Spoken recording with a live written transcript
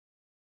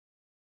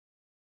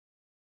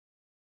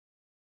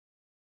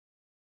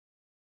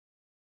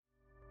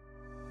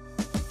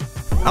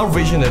Our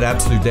vision at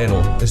Absolute Dental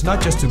is not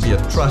just to be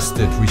a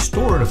trusted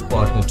restorative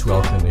partner to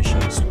our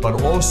clinicians,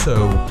 but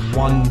also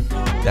one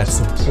that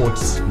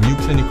supports new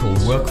clinical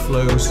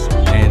workflows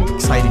and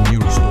exciting new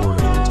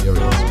restorative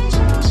materials.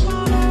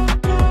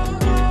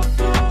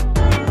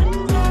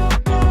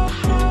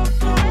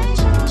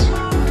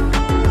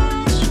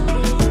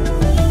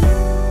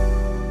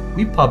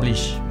 We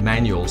publish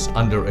manuals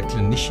under a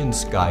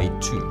clinician's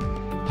guide to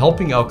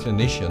helping our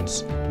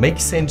clinicians make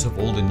sense of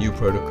all the new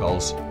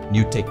protocols,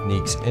 new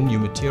techniques, and new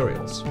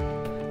materials.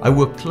 I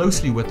work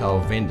closely with our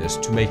vendors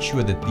to make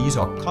sure that these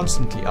are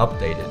constantly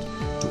updated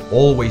to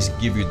always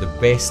give you the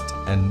best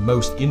and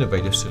most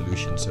innovative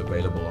solutions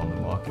available on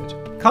the market.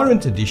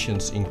 Current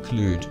editions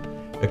include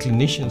a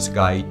clinician's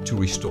guide to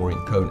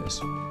restoring conus.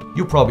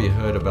 You probably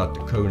heard about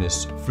the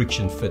conus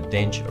friction fit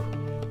denture.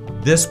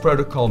 This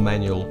protocol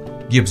manual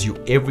gives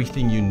you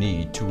everything you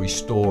need to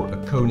restore a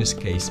conus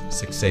case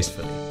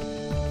successfully.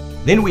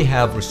 Then we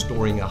have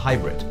restoring a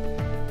hybrid.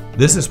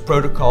 This is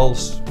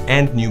protocols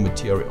and new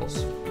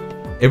materials.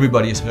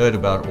 Everybody has heard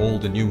about all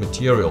the new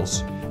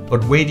materials,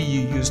 but where do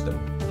you use them?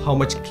 How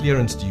much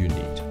clearance do you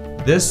need?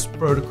 This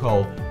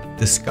protocol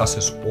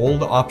discusses all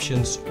the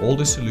options, all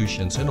the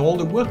solutions, and all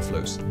the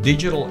workflows,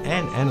 digital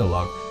and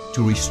analog,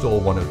 to restore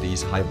one of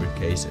these hybrid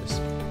cases.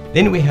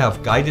 Then we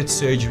have guided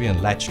surgery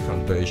and latched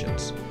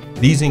conversions.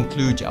 These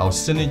include our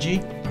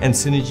Synergy and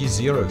Synergy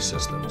Zero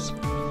systems.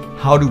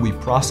 How do we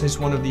process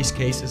one of these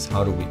cases?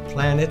 How do we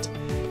plan it?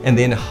 And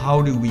then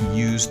how do we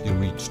use the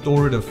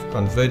restorative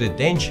converted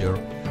denture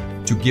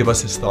to give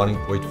us a starting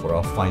point for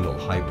our final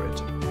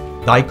hybrid?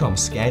 DICOM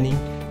scanning.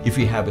 If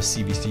you have a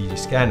CBCT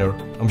scanner,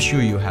 I'm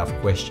sure you have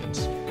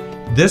questions.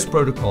 This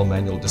protocol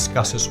manual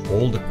discusses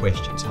all the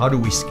questions. How do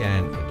we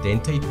scan a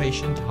dentate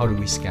patient? How do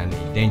we scan a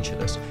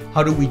edentulous?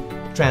 How do we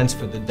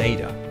transfer the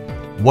data?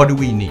 What do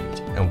we need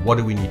and what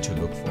do we need to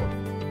look for?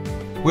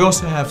 We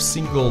also have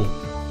single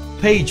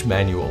page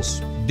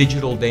manuals,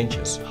 digital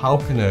dentures. How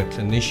can a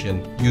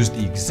clinician use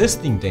the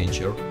existing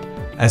denture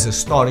as a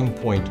starting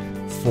point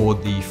for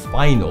the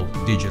final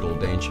digital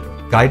denture?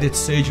 Guided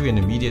surgery and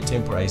immediate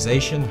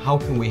temporization. How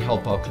can we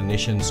help our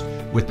clinicians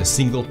with the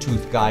single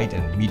tooth guide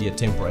and immediate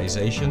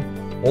temporization?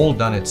 All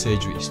done at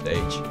surgery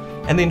stage.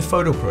 And then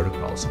photo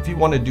protocols. If you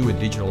want to do a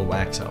digital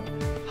wax up,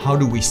 how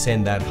do we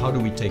send that? How do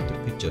we take the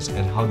pictures?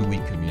 And how do we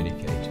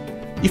communicate?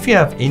 If you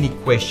have any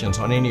questions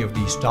on any of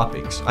these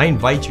topics, I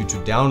invite you to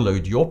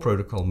download your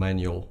protocol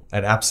manual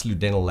at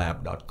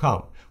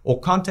absolutedentallab.com or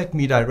contact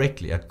me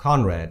directly at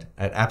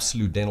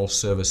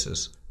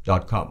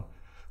conrad@absolutedentalservices.com.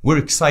 We're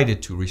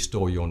excited to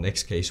restore your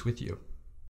next case with you.